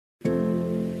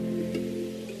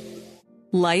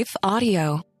Life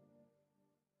Audio.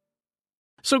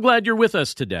 So glad you're with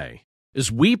us today. As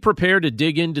we prepare to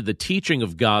dig into the teaching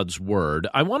of God's Word,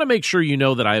 I want to make sure you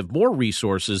know that I have more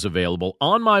resources available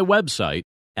on my website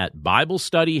at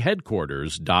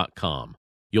BibleStudyHeadquarters.com.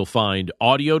 You'll find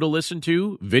audio to listen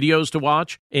to, videos to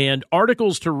watch, and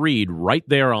articles to read right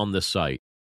there on the site.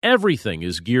 Everything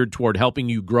is geared toward helping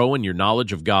you grow in your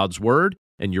knowledge of God's Word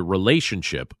and your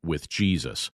relationship with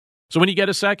Jesus. So when you get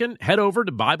a second, head over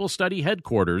to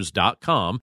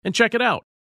BibleStudyHeadquarters.com and check it out.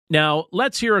 Now,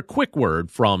 let's hear a quick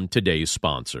word from today's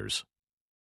sponsors.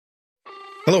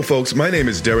 Hello, folks. My name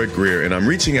is Derek Greer, and I'm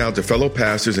reaching out to fellow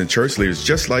pastors and church leaders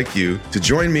just like you to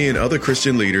join me and other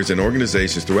Christian leaders and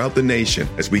organizations throughout the nation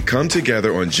as we come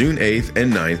together on June 8th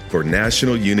and 9th for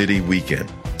National Unity Weekend.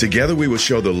 Together, we will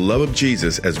show the love of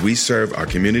Jesus as we serve our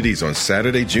communities on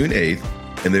Saturday, June 8th,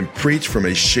 and then preach from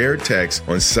a shared text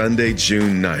on Sunday,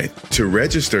 June 9th. To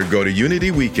register, go to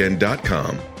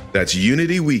unityweekend.com. That's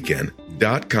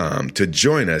unityweekend.com to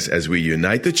join us as we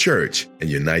unite the church and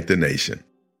unite the nation.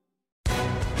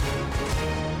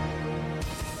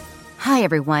 Hi,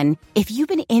 everyone. If you've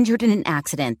been injured in an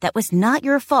accident that was not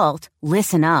your fault,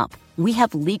 listen up. We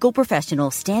have legal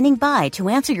professionals standing by to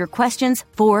answer your questions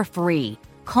for free.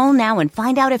 Call now and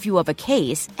find out if you have a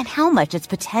case and how much it's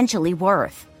potentially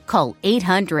worth. Call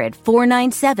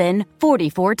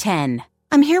 800-497-4410.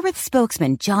 I'm here with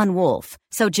spokesman John Wolf.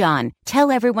 So, John, tell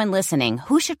everyone listening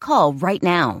who should call right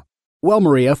now. Well,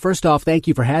 Maria, first off, thank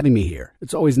you for having me here.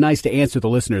 It's always nice to answer the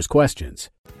listeners' questions.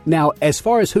 Now, as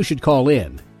far as who should call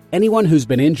in, anyone who's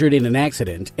been injured in an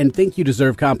accident and think you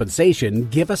deserve compensation,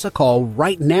 give us a call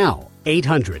right now.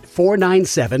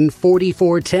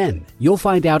 800-497-4410. You'll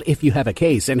find out if you have a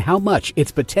case and how much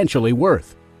it's potentially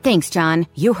worth. Thanks, John.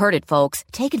 You heard it, folks.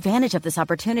 Take advantage of this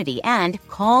opportunity and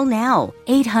call now.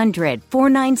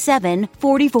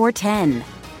 800-497-4410.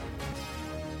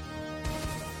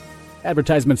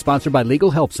 Advertisement sponsored by Legal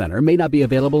Help Center. May not be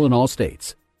available in all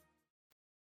states.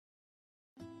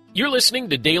 You're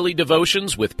listening to Daily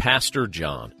Devotions with Pastor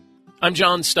John. I'm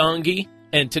John Stange,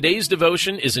 and today's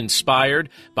devotion is inspired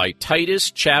by Titus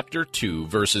chapter 2,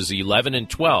 verses 11 and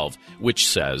 12, which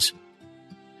says,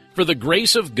 "For the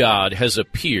grace of God has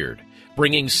appeared,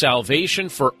 bringing salvation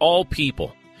for all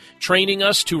people, training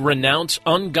us to renounce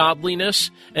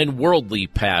ungodliness and worldly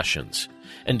passions,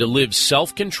 and to live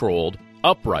self-controlled,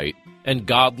 upright, and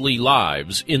godly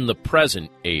lives in the present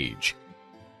age."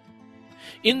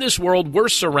 In this world, we're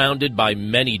surrounded by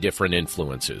many different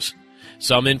influences.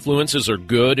 Some influences are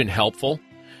good and helpful.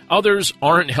 Others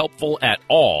aren't helpful at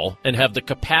all and have the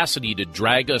capacity to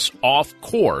drag us off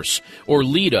course or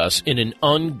lead us in an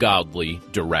ungodly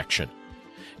direction.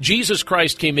 Jesus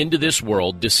Christ came into this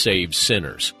world to save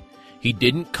sinners. He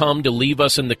didn't come to leave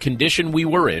us in the condition we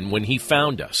were in when He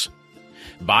found us.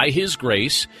 By His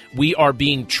grace, we are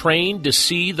being trained to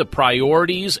see the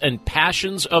priorities and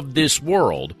passions of this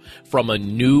world from a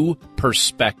new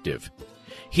perspective.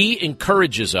 He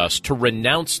encourages us to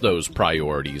renounce those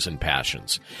priorities and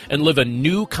passions and live a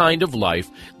new kind of life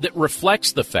that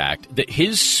reflects the fact that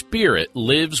His Spirit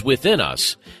lives within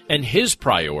us and His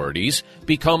priorities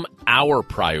become our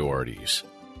priorities.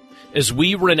 As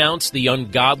we renounce the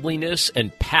ungodliness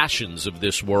and passions of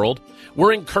this world,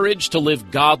 we're encouraged to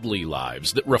live godly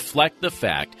lives that reflect the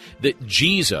fact that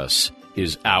Jesus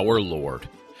is our Lord.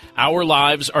 Our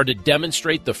lives are to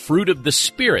demonstrate the fruit of the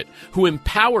Spirit, who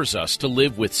empowers us to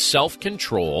live with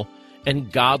self-control and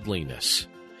godliness.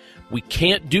 We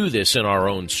can't do this in our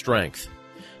own strength,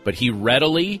 but He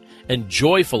readily and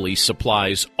joyfully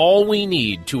supplies all we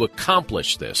need to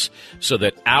accomplish this so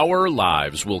that our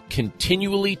lives will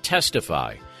continually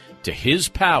testify to His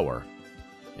power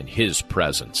and His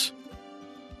presence.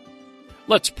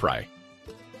 Let's pray.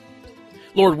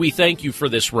 Lord, we thank You for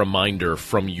this reminder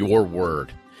from Your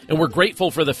Word. And we're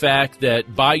grateful for the fact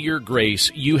that by Your grace,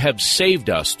 You have saved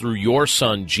us through Your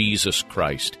Son, Jesus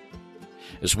Christ.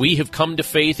 As we have come to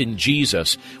faith in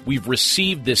Jesus, we've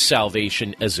received this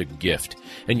salvation as a gift.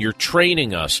 And You're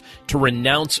training us to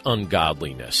renounce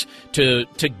ungodliness, to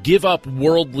give up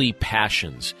worldly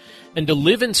passions, and to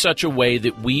live in such a way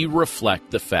that we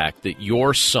reflect the fact that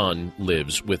Your Son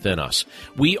lives within us.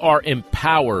 We are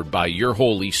empowered by Your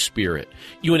Holy Spirit.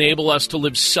 You enable us to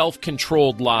live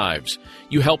self-controlled lives.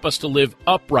 You help us to live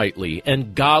uprightly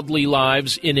and godly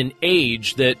lives in an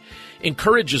age that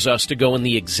encourages us to go in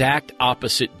the exact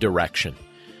opposite direction.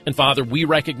 And Father, we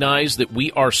recognize that we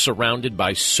are surrounded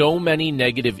by so many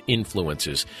negative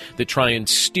influences that try and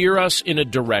steer us in a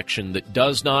direction that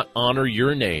does not honor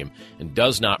Your name and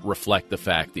does not reflect the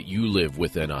fact that You live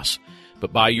within us.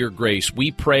 But by your grace,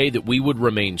 we pray that we would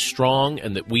remain strong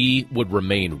and that we would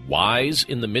remain wise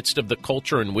in the midst of the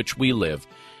culture in which we live,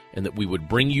 and that we would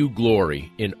bring you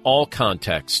glory in all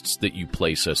contexts that you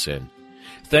place us in.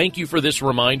 Thank you for this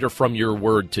reminder from your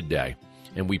word today,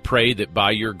 and we pray that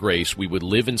by your grace we would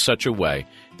live in such a way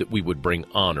that we would bring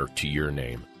honor to your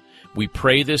name. We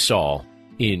pray this all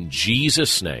in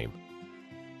Jesus' name.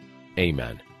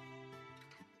 Amen.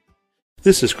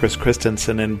 This is Chris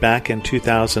Christensen, and back in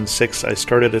 2006 I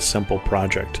started a simple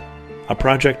project. A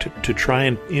project to try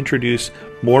and introduce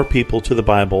more people to the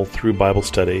Bible through Bible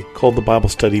study called the Bible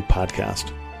Study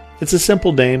Podcast. It's a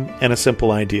simple name and a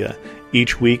simple idea.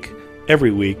 Each week,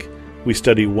 every week, we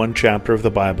study one chapter of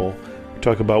the Bible,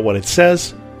 talk about what it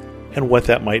says, and what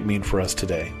that might mean for us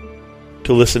today.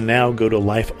 To listen now, go to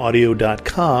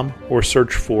lifeaudio.com or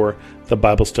search for the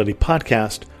Bible Study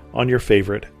Podcast on your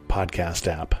favorite podcast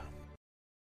app.